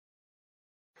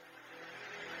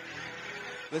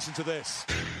Listen to this.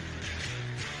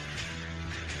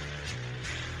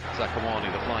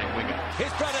 Zakuani, the flying winger.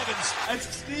 Here's Brad Evans.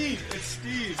 It's Steve. Who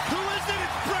is it?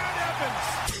 It's Brad Evans.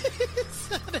 He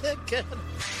said it again.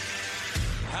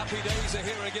 Happy days are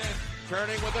here again.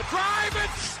 Turning with a drive.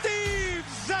 It's Steve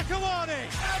Zakuani.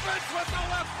 Evans with the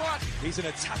left foot. He's an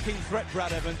attacking threat,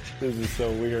 Brad Evans. This is so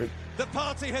weird. The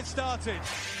party has started.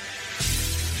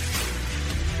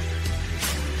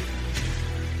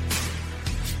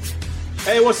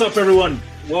 Hey, what's up, everyone?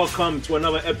 Welcome to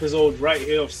another episode right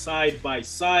here of Side by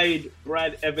Side.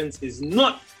 Brad Evans is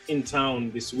not in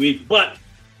town this week, but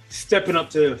stepping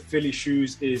up to Philly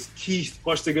shoes is Keith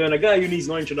Costigan, a guy who needs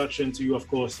no introduction to you, of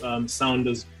course.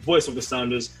 Sounders, voice of the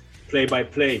Sounders,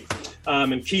 play-by-play.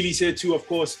 And Keely's here too, of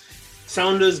course.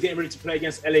 Sounders getting ready to play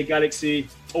against LA Galaxy.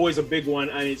 Always a big one,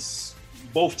 and it's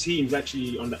both teams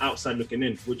actually on the outside looking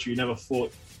in, which you never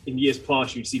thought in years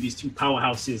past you'd see these two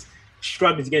powerhouses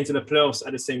struggling to get into the playoffs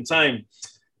at the same time.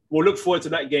 We'll look forward to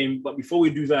that game, but before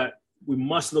we do that, we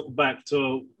must look back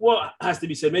to what has to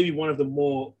be said, maybe one of the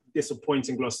more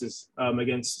disappointing losses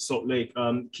against Salt Lake.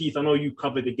 Keith, I know you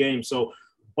covered the game, so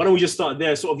why don't we just start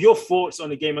there? Sort of your thoughts on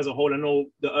the game as a whole. I know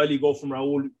the early goal from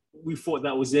Raul, we thought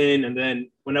that was in, and then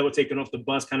when they were taken off, the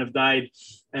buzz kind of died,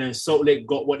 and Salt Lake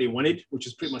got what they wanted, which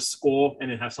was pretty much score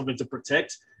and then have something to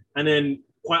protect. And then,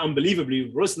 quite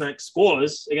unbelievably, Rusnak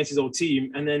scores against his old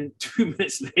team, and then 2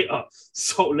 minutes later,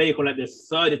 Salt Lake, on like the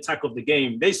third attack of the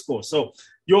game, they score. So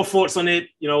your thoughts on it,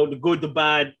 you know, the good, the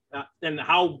bad, and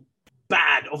how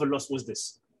bad of a loss was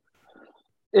this?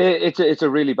 It's a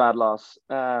really bad loss.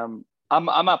 I'm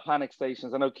at panic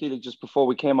stations. I know, Keely, just before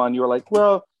we came on, you were like,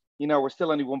 well, you know, we're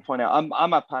still only 1 point out.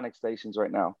 I'm at panic stations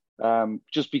right now,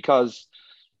 just because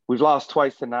we've lost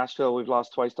twice to Nashville. We've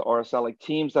lost twice to RSL, like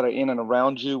teams that are in and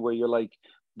around you where you're like,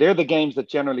 they're the games that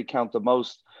generally count the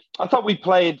most. I thought we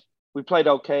played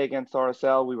okay against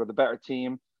RSL. We were the better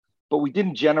team, but we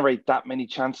didn't generate that many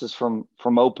chances from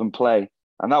open play.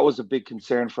 And that was a big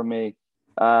concern for me.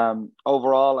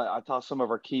 Overall, I thought some of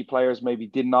our key players maybe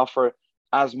didn't offer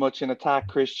as much in attack.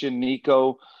 Christian,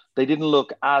 Nico, they didn't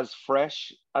look as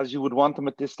fresh as you would want them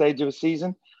at this stage of a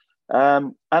season.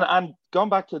 And going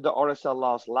back to the RSL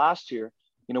loss last year,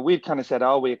 you know, we'd kind of said,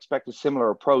 oh, we expect a similar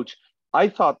approach. I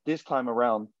thought this time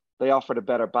around, they offered a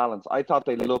better balance. I thought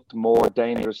they looked more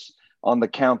dangerous on the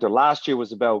counter. Last year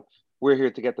was about, we're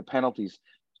here to get the penalties.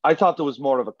 I thought there was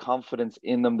more of a confidence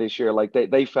in them this year. Like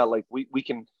they felt like we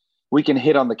can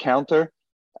hit on the counter,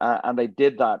 and they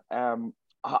did that.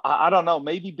 I don't know,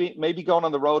 maybe going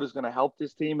on the road is going to help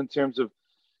this team in terms of,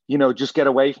 you know, just get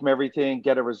away from everything,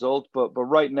 get a result. But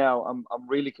right now, I'm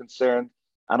really concerned,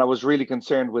 and I was really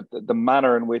concerned with the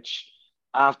manner in which,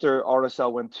 after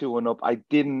RSL went 2-1 up, I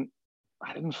didn't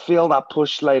feel that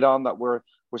push laid on that we're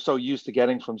so used to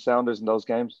getting from Sounders in those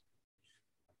games.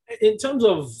 In terms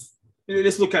of,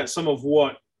 let's look at some of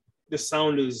what the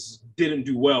Sounders didn't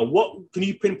do well. What can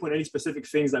you pinpoint any specific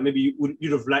things that maybe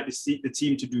you'd have liked to see the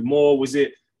team to do more? Was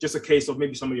it just a case of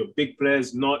maybe some of your big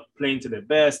players not playing to their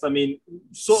best? I mean,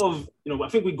 sort of, you know, I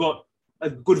think we got a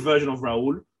good version of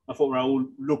Raul. I thought Raul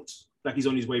looked like he's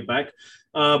on his way back.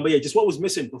 But yeah, just what was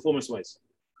missing performance-wise?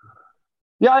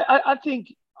 Yeah, I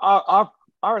think our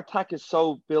attack is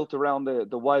so built around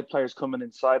the wide players coming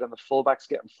inside and the fullbacks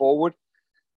getting forward.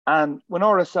 And when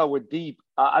RSL were deep,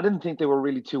 I didn't think they were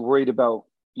really too worried about,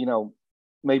 you know,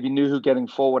 maybe Nuhu getting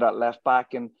forward at left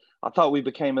back. And I thought we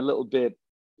became a little bit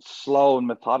slow and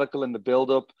methodical in the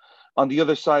build-up. On the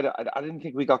other side, I didn't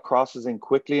think we got crosses in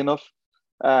quickly enough.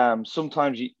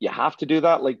 Sometimes you have to do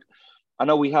that. Like, I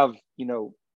know we have, you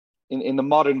know, in the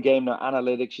modern game now,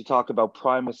 analytics, you talk about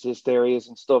prime assist areas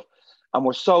and stuff. And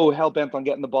we're so hell-bent on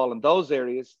getting the ball in those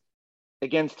areas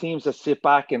against teams that sit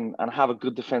back and have a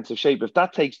good defensive shape. If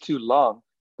that takes too long,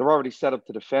 they're already set up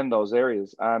to defend those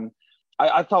areas. And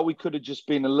I thought we could have just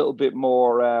been a little bit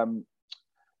more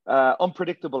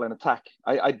unpredictable in attack.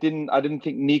 I didn't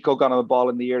think Nico got on the ball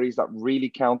in the areas that really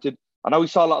counted. I know we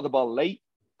saw a lot of the ball late,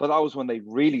 but that was when they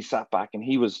really sat back and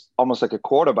he was almost like a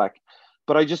quarterback.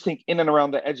 But I just think in and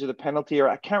around the edge of the penalty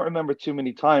area, I can't remember too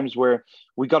many times where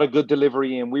we got a good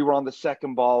delivery and we were on the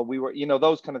second ball. We were, you know,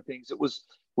 those kind of things.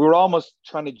 We were almost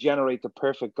trying to generate the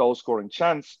perfect goal scoring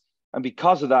chance. And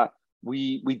because of that,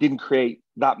 we didn't create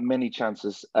that many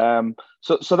chances. So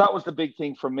that was the big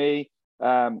thing for me.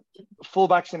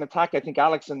 Fullbacks in attack, I think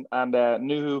Alex and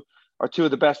Nuhu are two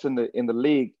of the best in the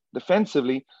league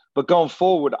defensively. But going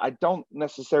forward, I don't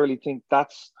necessarily think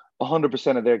that's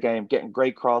 100% of their game, getting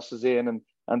great crosses in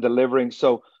and delivering.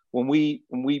 So when we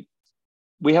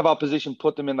have opposition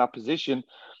put them in that position,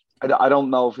 I don't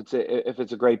know if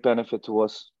it's a great benefit to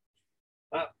us.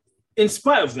 in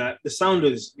spite of that, the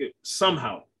Sounders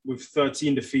somehow, with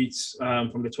 13 defeats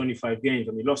from the 25 games,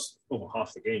 and we lost over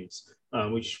half the games,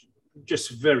 which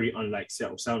just very unlike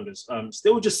Seattle Sounders.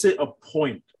 Still just sit a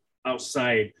point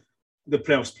outside the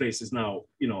playoffs places now,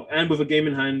 and with a game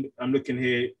in hand, I'm looking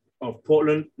here of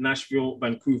Portland, Nashville,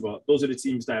 Vancouver. Those are the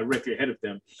teams directly ahead of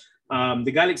them.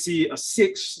 The Galaxy are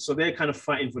 6, so they're kind of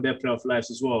fighting for their playoff lives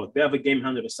as well. They have a game in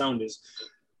hand of the Sounders.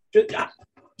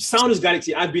 Sounders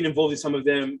Galaxy, I've been involved in some of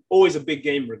them. Always a big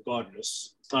game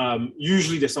regardless.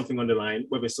 Usually there's something on the line,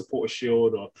 whether it's Supporter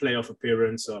Shield or playoff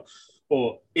appearance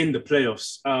or in the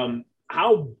playoffs.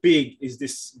 How big is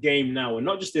this game now? And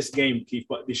not just this game, Keith,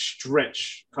 but this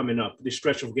stretch coming up, this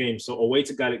stretch of games. So away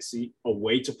to Galaxy,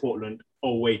 away to Portland,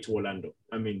 away to Orlando.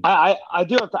 I mean, I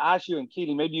do have to ask you, and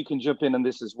Keely, maybe you can jump in on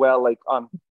this as well. Like,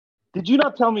 did you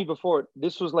not tell me before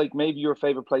this was like maybe your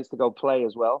favorite place to go play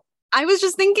as well? I was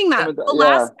just thinking that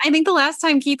I think the last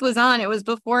time Keith was on, it was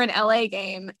before an LA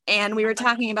game, and we were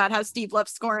talking about how Steve loved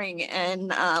scoring in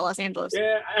Los Angeles.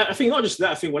 Yeah, I think not just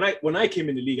that. I think when I came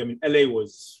in the league, I mean, LA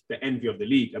was the envy of the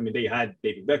league. I mean, they had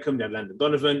David Beckham, they had Landon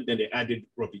Donovan, then they added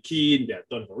Robbie Keane, they had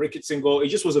Donovan Ricketson goal. It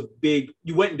just was a big.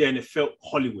 You went there and it felt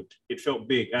Hollywood. It felt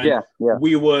big, and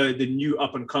we were the new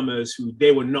up and comers who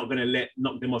they were not going to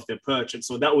knock them off their perch, and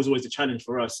so that was always the challenge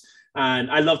for us. And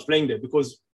I loved playing there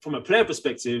because, from a player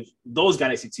perspective, those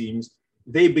Galaxy teams,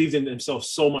 they believed in themselves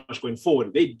so much going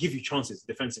forward. They'd give you chances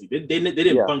defensively. They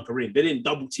didn't bunker in. They didn't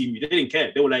double team you. They didn't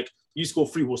care. They were like, you score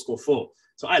 3, we'll score 4.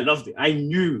 So I loved it. I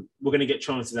knew we're going to get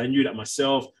chances. I knew that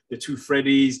myself, the two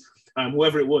Freddies,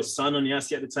 whoever it was, San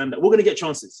Oniasi at the time, that we're going to get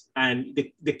chances. And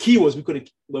the key was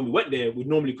when we went there, we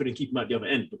normally couldn't keep them at the other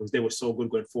end because they were so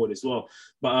good going forward as well.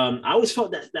 But I always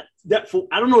felt that for,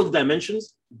 I don't know the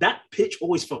dimensions, that pitch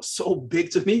always felt so big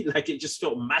to me. Like it just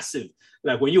felt massive.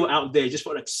 Like when you were out there, it just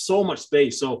felt like so much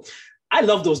space. So I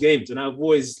love those games, and I've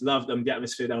always loved the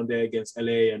atmosphere down there against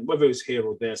LA, and whether it was here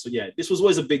or there. So yeah, this was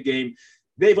always a big game.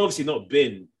 They've obviously not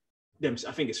been them.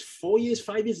 I think it's 4 years,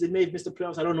 5 years they may have missed the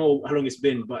playoffs. I don't know how long it's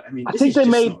been, but I mean, I think they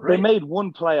made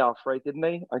one playoff, right? Didn't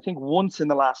they? I think once in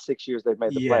the last 6 years they've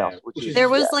made the playoffs. There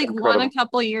was one a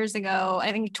couple years ago,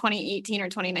 I think 2018 or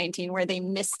 2019, where they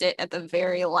missed it at the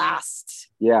very last.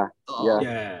 Yeah.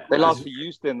 They lost to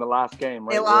Houston the last game,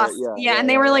 right? They lost, and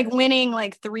they were like winning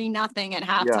like 3-0 at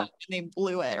halftime, and they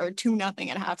blew it, or 2-0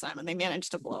 at halftime, and they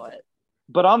managed to blow it.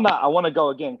 But on that, I want to go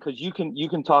again because you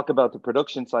can talk about the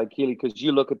production side, Keely, because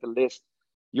you look at the list,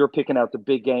 you're picking out the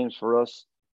big games for us.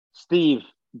 Steve,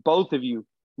 both of you,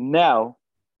 now,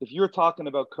 if you're talking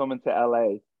about coming to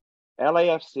LA,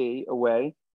 LAFC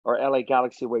away or LA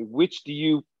Galaxy away, which do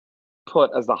you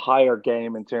put as the higher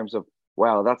game in terms of,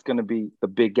 wow, that's going to be the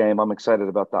big game? I'm excited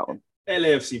about that one.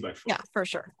 LAFC by far. Yeah, for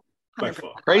sure. 100%. By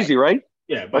far. Crazy, right?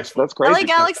 Yeah, that's crazy. LA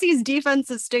Galaxy's defense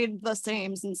has stayed the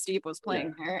same since Steve was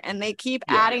playing there, and they keep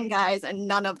adding guys, and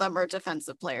none of them are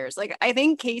defensive players. Like, I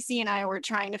think Casey and I were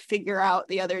trying to figure out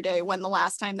the other day when the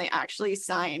last time they actually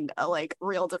signed a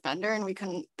real defender, and we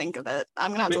couldn't think of it.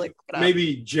 I'm gonna have to look it up.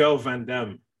 Maybe Joe Van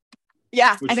Damme.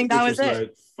 Yeah, I think that was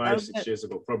it. Like 5-6 years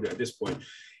ago, probably at this point.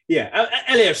 Yeah,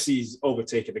 LAFC's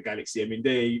overtaken the Galaxy. I mean,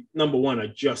 they number one are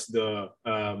just the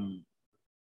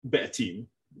better team.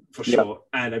 For sure.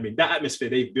 And I mean, that atmosphere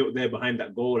they built there behind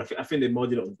that goal, I think they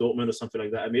modeled it on Dortmund or something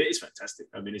like that. I mean, it's fantastic.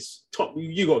 I mean, it's top.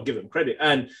 You got to give them credit.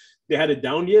 And they had a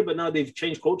down year, but now they've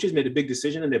changed coaches, made a big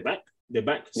decision, and they're back. They're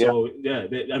back. So,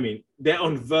 they're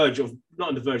on verge of, not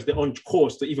on the verge, they're on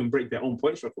course to even break their own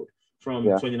points record from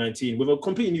 2019 with a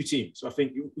completely new team. So I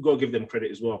think you've got to give them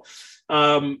credit as well.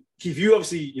 Keith, you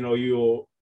obviously, you're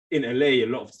in LA a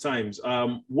lot of the times.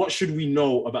 What should we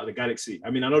know about the Galaxy?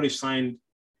 I mean, I know they've signed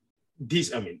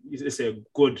let's say a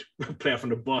good player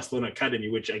from the Barcelona Academy,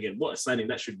 which again, what a signing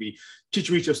that should be.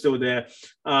 Chicharito's still there.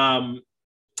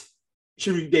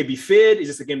 Should they be feared? Is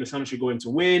this a game the Sounders should go in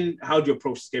to win? How do you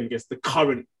approach this game against the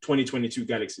current 2022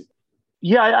 Galaxy?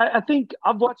 Yeah, I think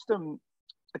I've watched them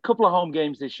a couple of home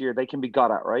games this year. They can be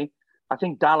got at, right? I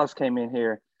think Dallas came in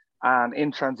here and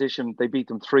in transition, they beat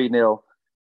them 3-0.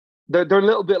 They're a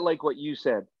little bit like what you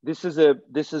said. This is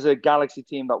a Galaxy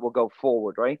team that will go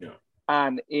forward, right? Yeah.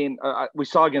 And we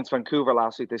saw against Vancouver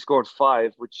last week, they scored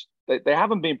 5, which they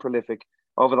haven't been prolific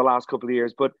over the last couple of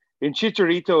years. But in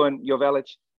Chicharito and Joveljic,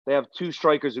 they have 2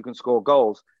 strikers who can score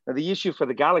goals. Now, the issue for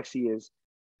the Galaxy is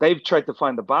they've tried to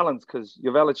find the balance because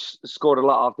Joveljic scored a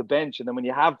lot off the bench. And then when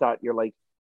you have that, you're like,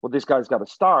 well, this guy's got to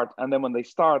start. And then when they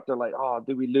start, they're like, oh,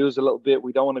 did we lose a little bit?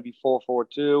 We don't want to be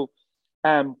 4-4-2.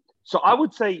 So I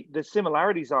would say the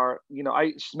similarities are,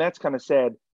 Schmetz kind of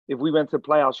said, if we went to the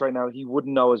playoffs right now, he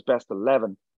wouldn't know his best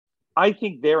 11. I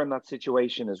think they're in that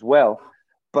situation as well.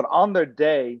 But on their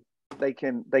day, they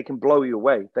can blow you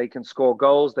away. They can score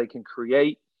goals, they can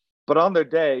create, but on their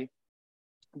day,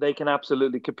 they can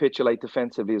absolutely capitulate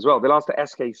defensively as well. They lost to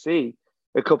SKC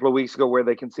a couple of weeks ago where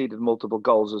they conceded multiple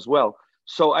goals as well.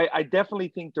 So I definitely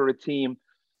think they're a team.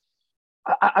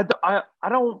 I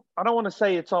don't want to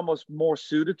say it's almost more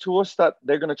suited to us that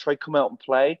they're going to try come out and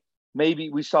play. Maybe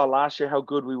we saw last year how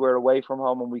good we were away from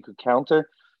home and we could counter.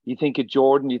 You think of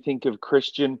Jordan, you think of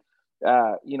Christian,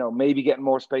 maybe getting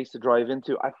more space to drive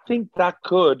into. I think that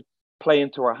could play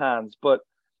into our hands. But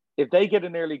if they get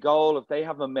an early goal, if they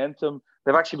have momentum,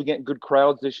 they've actually been getting good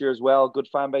crowds this year as well, good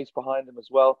fan base behind them as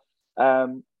well.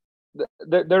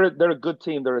 They're a good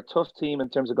team. They're a tough team in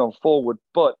terms of going forward,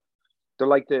 but they're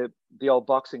like the old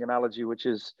boxing analogy, which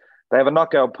is they have a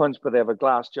knockout punch, but they have a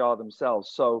glass jaw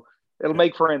themselves. So it'll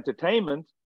make for entertainment.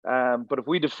 But if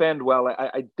we defend well,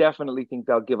 I definitely think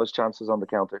they'll give us chances on the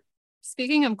counter.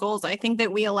 Speaking of goals, I think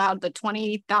that we allowed the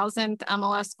 20,000th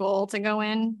MLS goal to go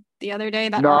in the other day.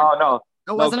 No.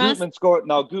 Gutman scored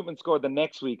the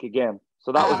next week again.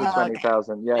 So that was the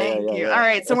 20,000. Okay. Yeah, Thank you. Yeah. All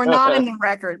right. So we're not in the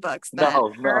record books then. No.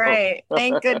 All right.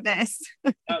 Thank goodness.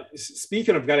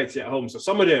 Speaking of Galaxy at home, so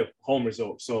some of their home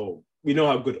results. So we know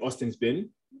how good Austin's been.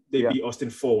 They beat Austin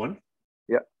 4-1.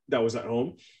 Yeah. That was at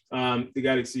home. The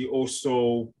Galaxy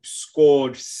also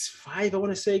scored 5, I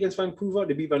want to say, against Vancouver.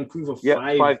 They beat Vancouver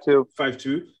 5-2.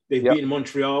 5-2. They've beaten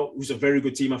Montreal, who's a very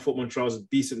good team. I thought Montreal's a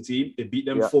decent team. They beat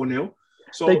them 4-0.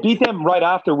 So they beat them right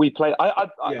after we played. I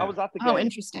was at the game. Oh,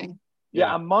 interesting.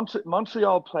 Yeah, and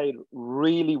Montreal played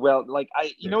really well. Like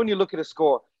when you look at a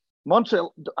score,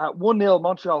 Montreal at 1-0,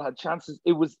 Montreal had chances.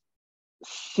 It was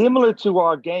similar to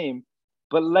our game,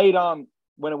 but late on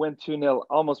when it went 2-0,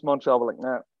 almost Montreal were like,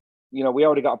 nah, we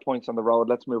already got points on the road.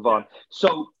 Let's move on.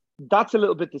 So that's a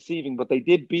little bit deceiving, but they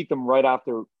did beat them right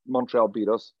after Montreal beat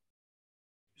us.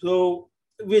 So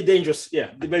we're dangerous. Yeah,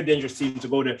 they're very dangerous team to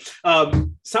go there.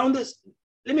 Sounders,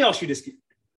 let me ask you this.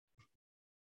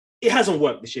 It hasn't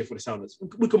worked this year for the Sounders.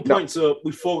 We can point to,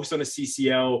 we focused on the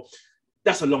CCL.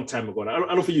 That's a long time ago.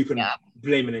 I don't think you can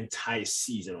blame an entire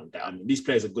season on that. I mean, these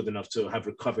players are good enough to have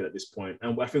recovered at this point,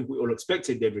 and I think we all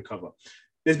expected they'd recover.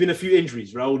 There's been a few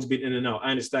injuries. Raul's been in and out. I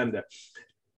understand that.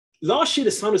 Last year,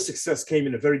 the Sounders' success came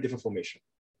in a very different formation.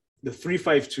 The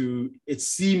 3-5-2, it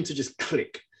seemed to just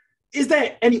click. Is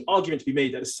there any argument to be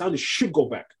made that the Sounders should go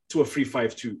back to a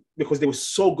 3-5-2 because they were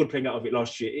so good playing out of it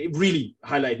last year? It really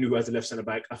highlighted Nuhu as a left centre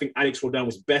back. I think Alex Roldan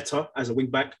was better as a wing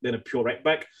back than a pure right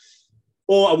back.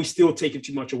 Or are we still taking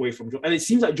too much away from Jordan? And it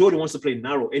seems like Jordan wants to play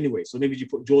narrow anyway. So maybe you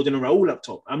put Jordan and Raul up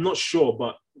top. I'm not sure,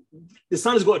 but the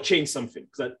Sounders got to change something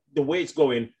because the way it's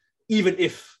going, even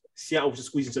if Seattle was to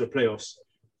squeeze into the playoffs,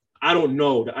 I don't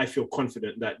know that I feel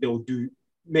confident that they'll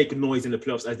make a noise in the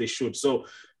playoffs as they should. So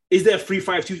is there a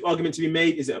 3-5-2 argument to be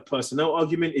made? Is it a personnel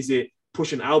argument? Is it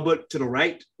pushing Albert to the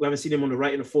right? We haven't seen him on the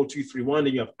right in a 4-2-3-1.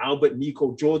 Then you have Albert,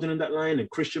 Nico, Jordan in that line and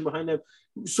Christian behind them.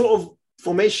 Sort of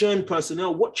formation,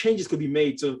 personnel, what changes could be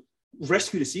made to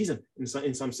rescue the season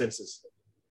in some senses?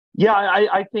 Yeah,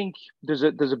 I think there's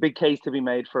a big case to be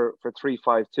made for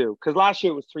 3-5-2 because last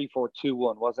year it was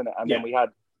 3-4-2-1, wasn't it? And then we had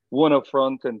one up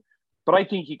front. But I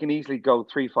think you can easily go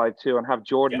 3-5-2 and have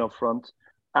Jordan up front.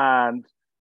 And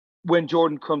when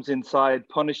Jordan comes inside,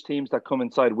 punish teams that come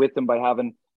inside with him by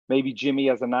having maybe Jimmy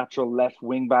as a natural left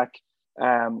wing back,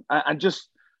 and just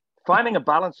finding a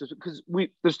balance because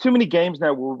there's too many games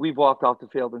now where we've walked off the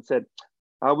field and said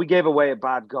we gave away a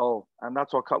bad goal, and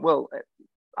that's what.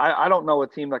 I don't know a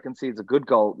team that concedes a good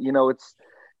goal. It's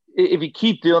if you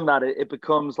keep doing that, it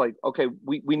becomes like okay,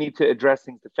 we need to address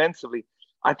things defensively.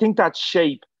 I think that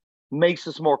shape makes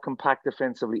us more compact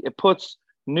defensively. It puts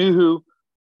Nuhu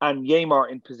and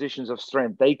Yeimar in positions of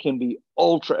strength. They can be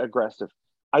ultra aggressive.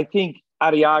 I think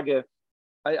Arriaga,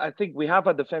 I think we have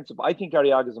a defensive. I think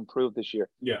Arriaga's improved this year.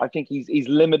 Yeah. I think he's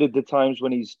limited the times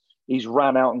when he's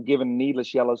ran out and given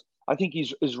needless yellows. I think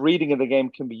his reading of the game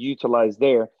can be utilized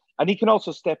there. And he can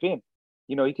also step in.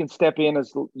 He can step in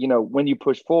as, when you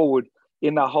push forward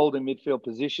in that holding midfield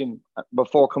position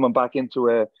before coming back into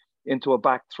a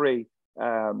back three.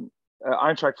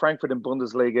 Eintracht Frankfurt in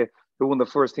Bundesliga, who were one of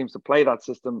the first teams to play that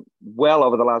system well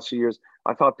over the last few years,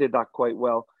 I thought did that quite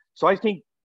well. So I think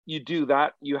you do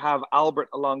that. You have Albert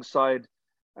alongside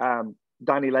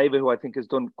Danny Leva, who I think has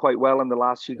done quite well in the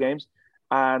last few games.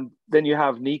 And then you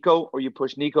have Nico, or you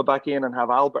push Nico back in and have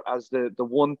Albert as the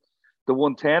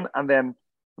 110. And then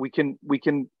we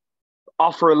can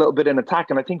offer a little bit in attack.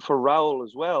 And I think for Raul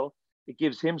as well, it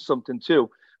gives him something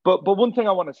too. But one thing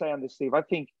I want to say on this, Steve, I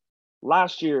think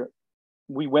last year,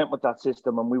 we went with that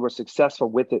system and we were successful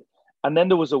with it. And then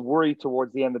there was a worry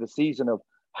towards the end of the season of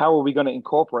how are we going to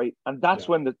incorporate? And that's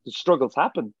when the struggles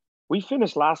happened. We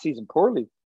finished last season poorly.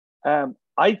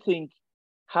 I think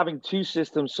having two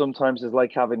systems sometimes is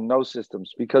like having no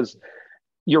systems, because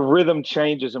your rhythm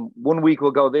changes, and 1 week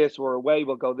will go this, or away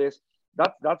will go this.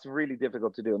 That's really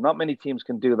difficult to do. Not many teams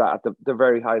can do that at the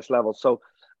very highest level. So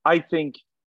I think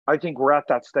we're at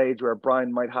that stage where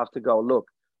Brian might have to go, look,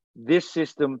 this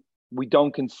system, we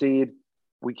don't concede.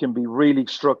 We can be really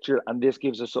structured, and this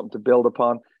gives us something to build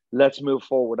upon. Let's move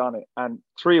forward on it. And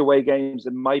 3 away games,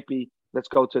 it might be, let's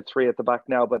go to 3 at the back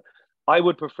now. But I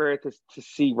would prefer to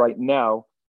see right now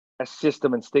a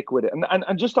system and stick with it.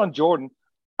 And just on Jordan,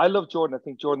 I love Jordan. I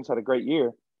think Jordan's had a great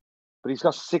year, but he's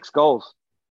got 6 goals.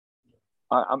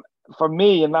 For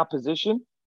me, in that position,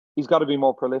 he's got to be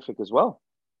more prolific as well.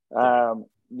 And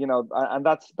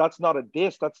that's not a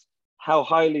diss. That's how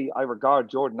highly I regard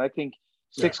Jordan. I think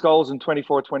 6 goals in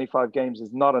 24, 25 games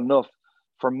is not enough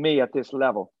for me at this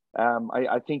level.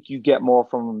 I think you get more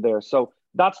from him there. So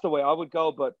that's the way I would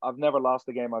go, but I've never lost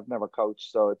a game. I've never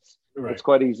coached. So it's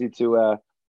quite easy to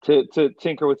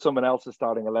tinker with someone else's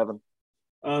starting 11.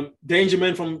 Danger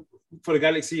man for the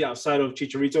Galaxy outside of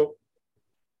Chicharito?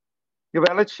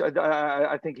 Jovelic,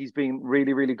 I think he's been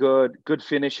really, really good. Good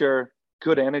finisher,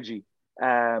 good energy.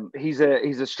 He's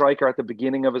a striker at the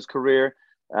beginning of his career.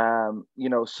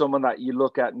 Someone that you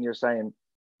look at and you're saying,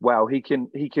 wow, he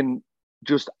can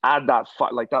just add that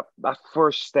that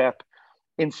first step,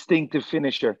 instinctive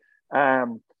finisher. I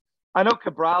know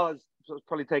Cabral has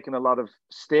probably taken a lot of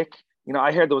stick.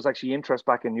 I heard there was actually interest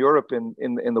back in Europe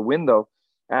in the window.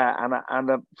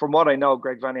 And from what I know,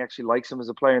 Greg Vanney actually likes him as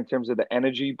a player in terms of the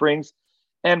energy he brings.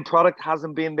 End product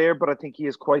hasn't been there, but I think he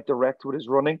is quite direct with his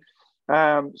running.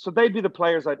 So they'd be the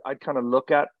players I'd kind of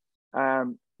look at.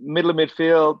 Middle of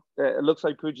midfield, it looks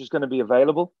like Puig is going to be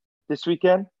available this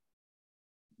weekend.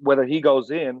 Whether he goes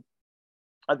in,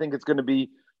 I think it's going to be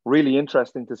really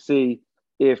interesting to see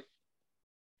if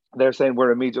they're saying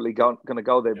we're immediately going to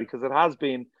go there, because it has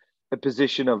been a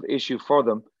position of issue for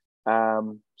them.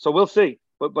 So we'll see.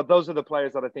 But those are the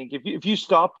players that I think if you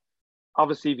stop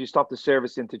the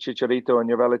service into Chicharito and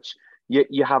Jovelic,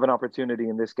 you have an opportunity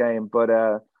in this game. But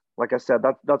like I said,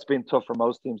 that's been tough for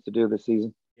most teams to do this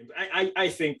season. I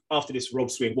think after this Rob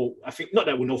swing, well, I think not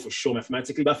that we'll know for sure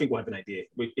mathematically, but I think we'll have an idea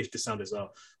if the Sounders are.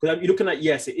 Because you're looking at,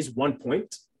 yes, it is 1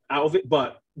 point out of it,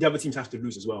 but the other teams have to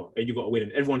lose as well, and you've got to win.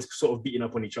 And everyone's sort of beating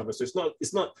up on each other, so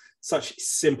it's not such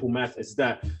simple math as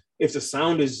that. If the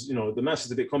Sounders, the math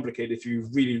is a bit complicated if you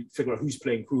really figure out who's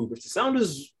playing who. But if the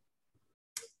Sounders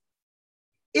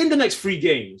in the next 3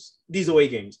 games, these away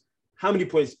games, how many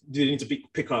points do they need to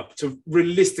pick up to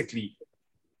realistically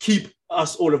keep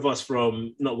all of us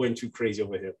from not going too crazy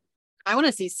over here? I want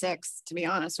to see 6, to be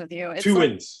honest with you. It's 2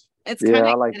 wins. It's kind of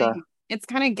I like that. It's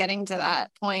kind of getting to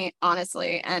that point,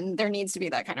 honestly, and there needs to be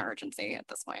that kind of urgency at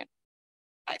this point.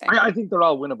 I think they're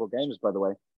all winnable games, by the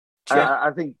way.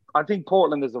 I think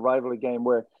Portland is a rivalry game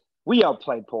where we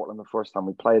outplayed Portland the first time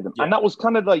we played them, and that was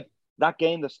kind of like that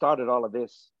game that started all of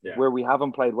this, where we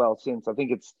haven't played well since. I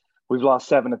think we've lost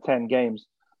 7 of 10 games.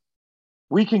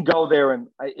 We can go there, and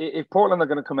if Portland are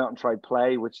going to come out and try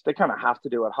play, which they kind of have to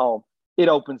do at home, it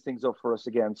opens things up for us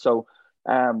again. So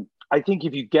I think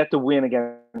if you get the win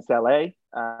against LA,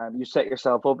 you set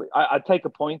yourself up. I'd take a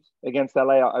point against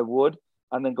LA, I would,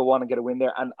 and then go on and get a win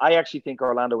there. And I actually think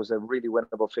Orlando was a really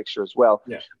winnable fixture as well.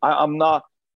 Yeah. I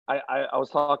was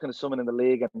talking to someone in the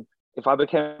league, and if I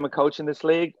became a coach in this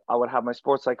league, I would have my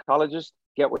sports psychologist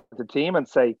get with the team and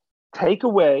say, take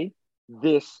away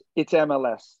this, it's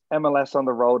MLS. MLS on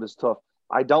the road is tough.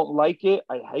 I don't like it.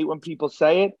 I hate when people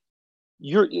say it.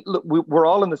 We're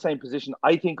all in the same position.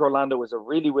 I think Orlando is a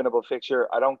really winnable fixture.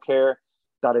 I don't care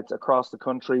that it's across the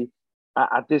country.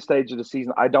 At this stage of the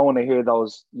season, I don't want to hear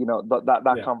those,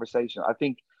 that conversation. I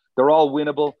think they're all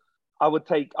winnable. I would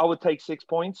take 6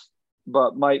 points,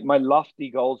 but my lofty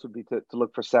goals would be to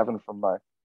look for 7 from there.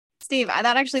 Steve,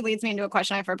 that actually leads me into a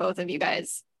question I have for both of you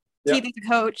guys. Yeah. Keith is a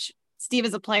coach, Steve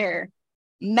is a player.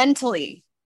 Mentally,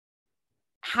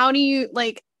 how do you,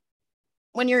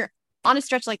 when you're on a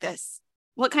stretch like this,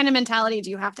 what kind of mentality do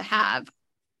you have to have,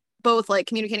 both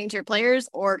communicating to your players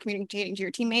or communicating to your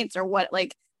teammates, or what,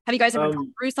 have you guys ever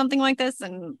gone through something like this?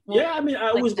 And I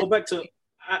always go back to,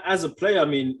 as a player,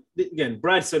 again,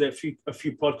 Brad said a few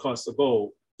podcasts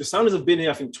ago, the Sounders have been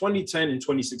here, I think 2010 and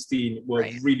 2016 were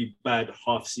really bad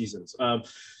half seasons.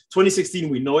 2016,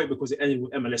 we know it because it ended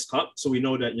with MLS Cup. So we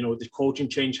know that, the coaching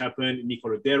change happened. Nico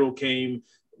Rodero came.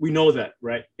 We know that,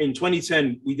 right? In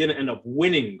 2010, we didn't end up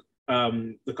winning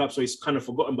the Cup, so it's kind of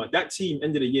forgotten. But that team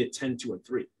ended the year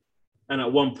 10-2-3. And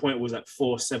at one point was at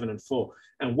 4-7-4.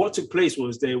 And what took place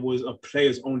was there was a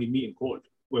players-only meeting called.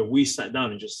 where we sat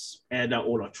down and just aired out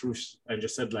all our truths and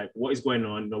just said, like, what is going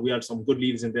on? You know, we had some good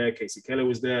leaders in there. Casey Keller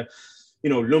was there. You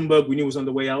know, Lundberg, we knew was on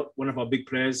the way out, one of our big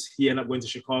players. He ended up going to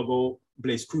Chicago.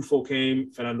 Blaise Crufo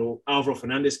came. Alvaro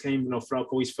Fernandez came, you know, throughout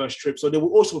Kobe's first trip. So there were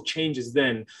also changes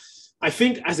then. I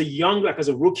think as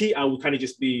a rookie, I would kind of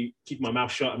just keep my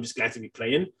mouth shut. I'm just glad to be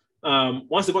playing.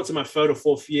 Once I got to my third or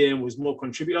fourth year and was more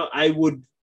contributor, I would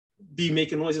be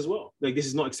making noise as well. Like, this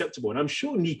is not acceptable. And I'm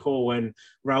sure Nico and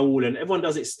Raul and everyone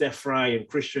does it, Steph Fry and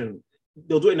Christian,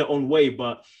 they'll do it in their own way.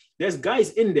 But there's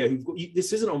guys in there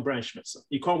this isn't on Brian Schmetzer.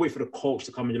 You can't wait for the coach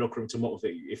to come in your locker room to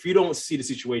motivate you. If you don't see the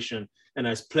situation and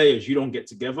as players, you don't get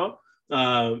together,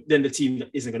 then the team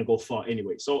isn't going to go far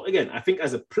anyway. So again, I think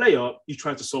as a player, you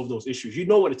try to solve those issues. You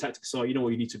know what the tactics are. You know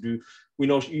what you need to do. You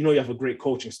know you have a great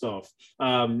coaching staff.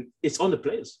 It's on the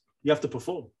players. You have to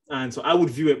perform. And so I would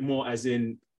view it more as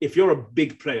in, if you're a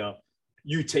big player,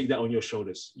 you take that on your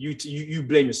shoulders. You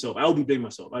blame yourself. I'll be blaming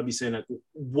myself. I'll be saying, like,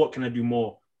 what can I do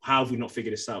more? How have we not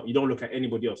figured this out? You don't look at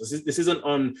anybody else. This isn't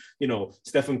on, you know,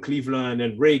 Stephen Cleveland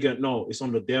and Reagan. No, it's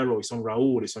on Lodero, it's on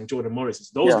Raul, it's on Jordan Morris.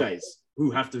 It's those guys who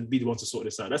have to be the ones to sort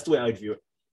this out. That's the way I view it.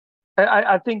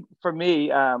 I think for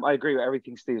me, I agree with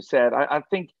everything Steve said. I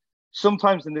think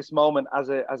sometimes in this moment, as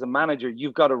a manager,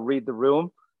 you've got to read the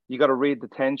room. You got to read the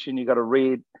tension. You got to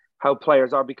read how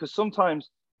players are, because sometimes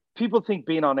people think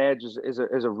being on edge is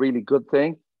a really good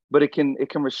thing, but it can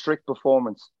restrict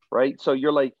performance, right? So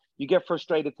you get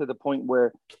frustrated to the point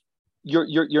where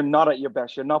you're not at your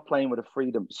best. You're not playing with a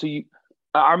freedom. So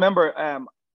I remember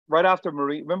right after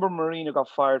Mourinho got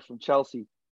fired from Chelsea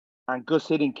and Gus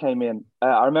Hiddink came in.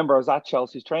 I remember I was at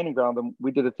Chelsea's training ground and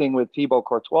we did a thing with Thibaut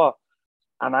Courtois,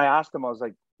 and I asked him, I was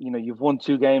like, you know, you've won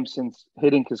 2 games since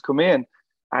Hiddink has come in,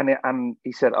 and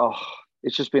he said, oh,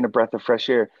 it's just been a breath of fresh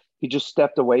air. He just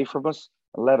stepped away from us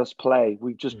and let us play.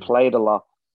 We've just played a lot.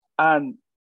 And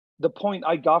the point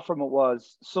I got from it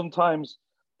was sometimes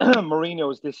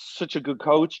Mourinho is such a good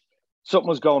coach. Something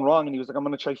was going wrong and he was like, I'm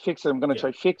going to try fix it. I'm going to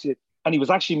try fix it. And he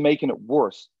was actually making it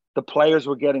worse. The players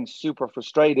were getting super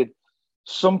frustrated.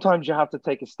 Sometimes you have to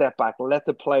take a step back, let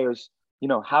the players, you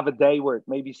know, have a day where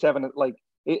maybe 7, like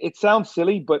it sounds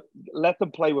silly, but let them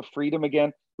play with freedom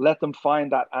again. Let them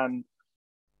find that. And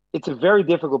it's a very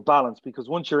difficult balance, because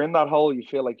once you're in that hole, you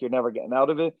feel like you're never getting out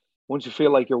of it. Once you feel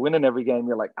like you're winning every game,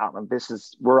 you're like, man,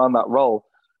 we're on that roll.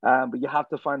 But you have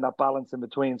to find that balance in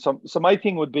between. So my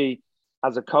thing would be,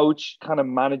 as a coach, kind of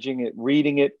managing it,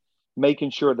 reading it,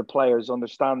 making sure the players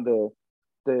understand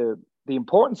the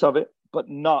importance of it, but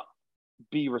not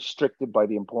be restricted by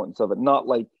the importance of it. Not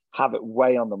like have it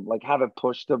weigh on them, like have it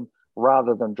push them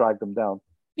rather than drag them down.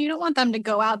 You don't want them to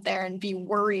go out there and be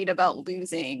worried about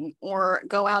losing, or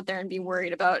go out there and be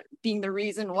worried about being the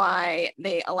reason why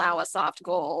they allow a soft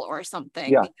goal or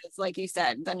something. Yeah. Because like you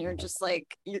said, then you're just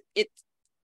like,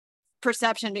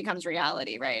 perception becomes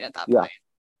reality, right? At that point.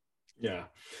 Yeah.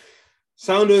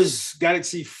 Sounders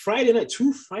Galaxy Friday night,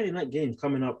 2 Friday night games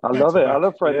coming up. I love it. I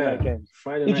love Friday night games.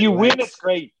 If you win, it's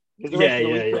great. The rest of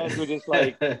the weekend, we're just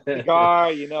like,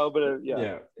 you know, but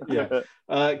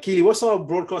Keely, what's our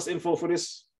broadcast info for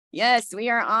this? Yes, we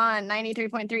are on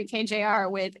 93.3 KJR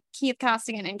with Keith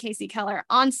Costigan and Casey Keller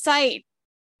on site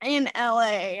in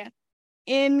LA,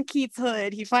 in Keith's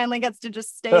hood. He finally gets to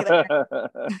just stay there.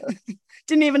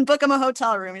 Didn't even book him a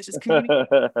hotel room. He's just commuting.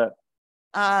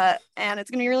 And it's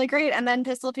going to be really great. And then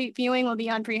Pistol Pete viewing will be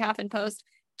on pre-half and post.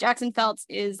 Jackson Phelps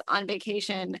is on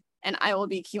vacation, and I will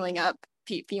be queuing up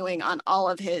Pete viewing on all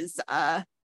of his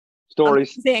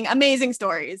stories. Amazing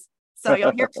stories. So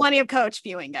you'll hear plenty of Coach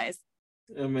viewing, guys.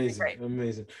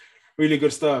 Amazing. Really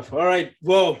good stuff. All right.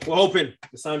 Well, we're hoping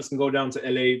the Sounders can go down to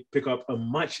LA, pick up a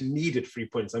much needed 3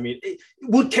 points. I mean,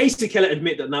 would Casey Keller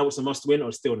admit that now it's a must win,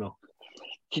 or still no?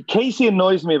 Casey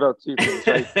annoys me about 2 things.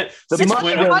 Right?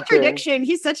 The contradiction.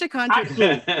 He's such a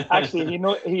contradiction. Actually,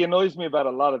 he annoys me about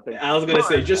a lot of things. I was going to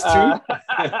say just 2.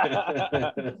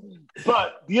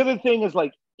 But the other thing is,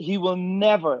 like, he will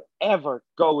never, ever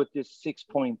go with this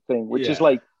 6-point thing, which is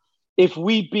like, if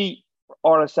we beat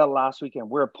RSL last weekend,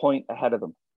 we're a point ahead of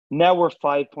them. Now we're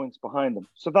 5 points behind them.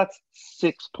 So that's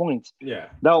 6 points. Yeah.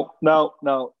 No.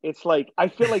 It's like, I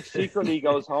feel like secretly he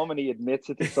goes home and he admits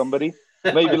it to somebody.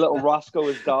 Maybe little Roscoe,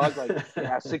 his dog, like,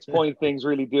 6-point things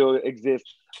really do exist.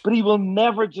 But he will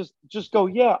never just go,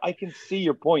 I can see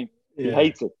your point. He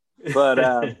hates it. But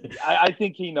I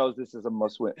think he knows this is a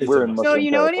must-win. We're in must-win. So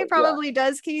you know what he probably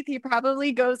does, Keith? He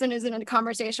probably goes and is in a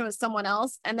conversation with someone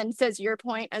else and then says your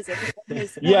point as if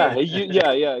his point. Yeah.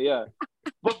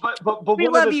 But we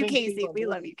love you, Casey. We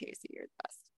love you, Casey. You're the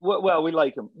best. Well, we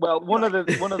like him. Well, one of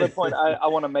the point I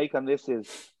want to make on this is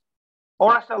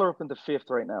RSL are up into 5th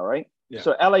right now, right? Yeah.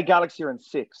 So LA Galaxy are in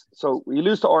 6th. So you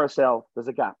lose to RSL, there's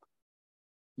a gap.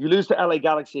 You lose to LA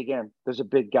Galaxy again, there's a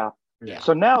big gap. Yeah.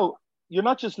 So now you're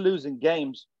not just losing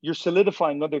games, you're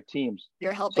solidifying other teams.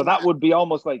 You're helping. So that them. would be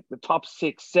almost like the top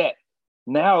 6 set.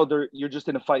 Now you're just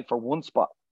in a fight for one spot.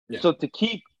 Yeah. So to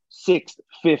keep 6th,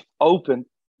 5th open,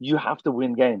 you have to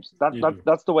win games.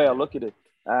 That's the way I look at it.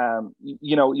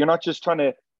 You know, you're not just trying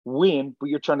to win, but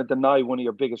you're trying to deny one of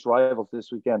your biggest rivals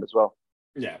this weekend as well.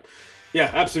 Yeah,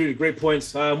 absolutely. Great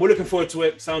points. We're looking forward to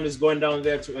it. Sounders going down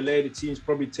there to LA. The team's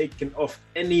probably taking off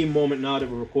any moment now that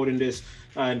we're recording this.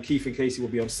 And Keith and Casey will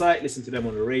be on site. Listen to them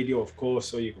on the radio, of course,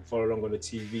 so you can follow along on the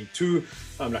TV too.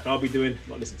 Like I'll be doing.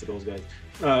 Not listen to those guys.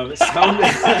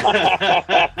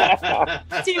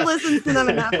 She listens to them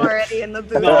enough already in the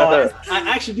booth. No, I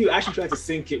actually do. I actually try to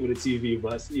sync it with the TV,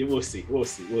 but we'll see.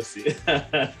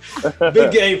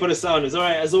 Big game for the Sounders. All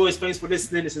right, as always, thanks for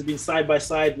listening. This has been Side by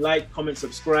Side. Like, comment,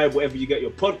 subscribe, wherever you get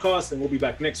your podcast, and we'll be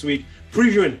back next week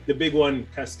previewing the big one,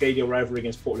 Cascadia rivalry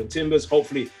against Portland Timbers,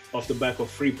 hopefully off the back of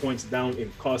 3 points down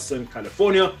in Carson,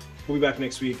 California. We'll be back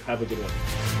next week. Have a good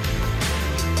one.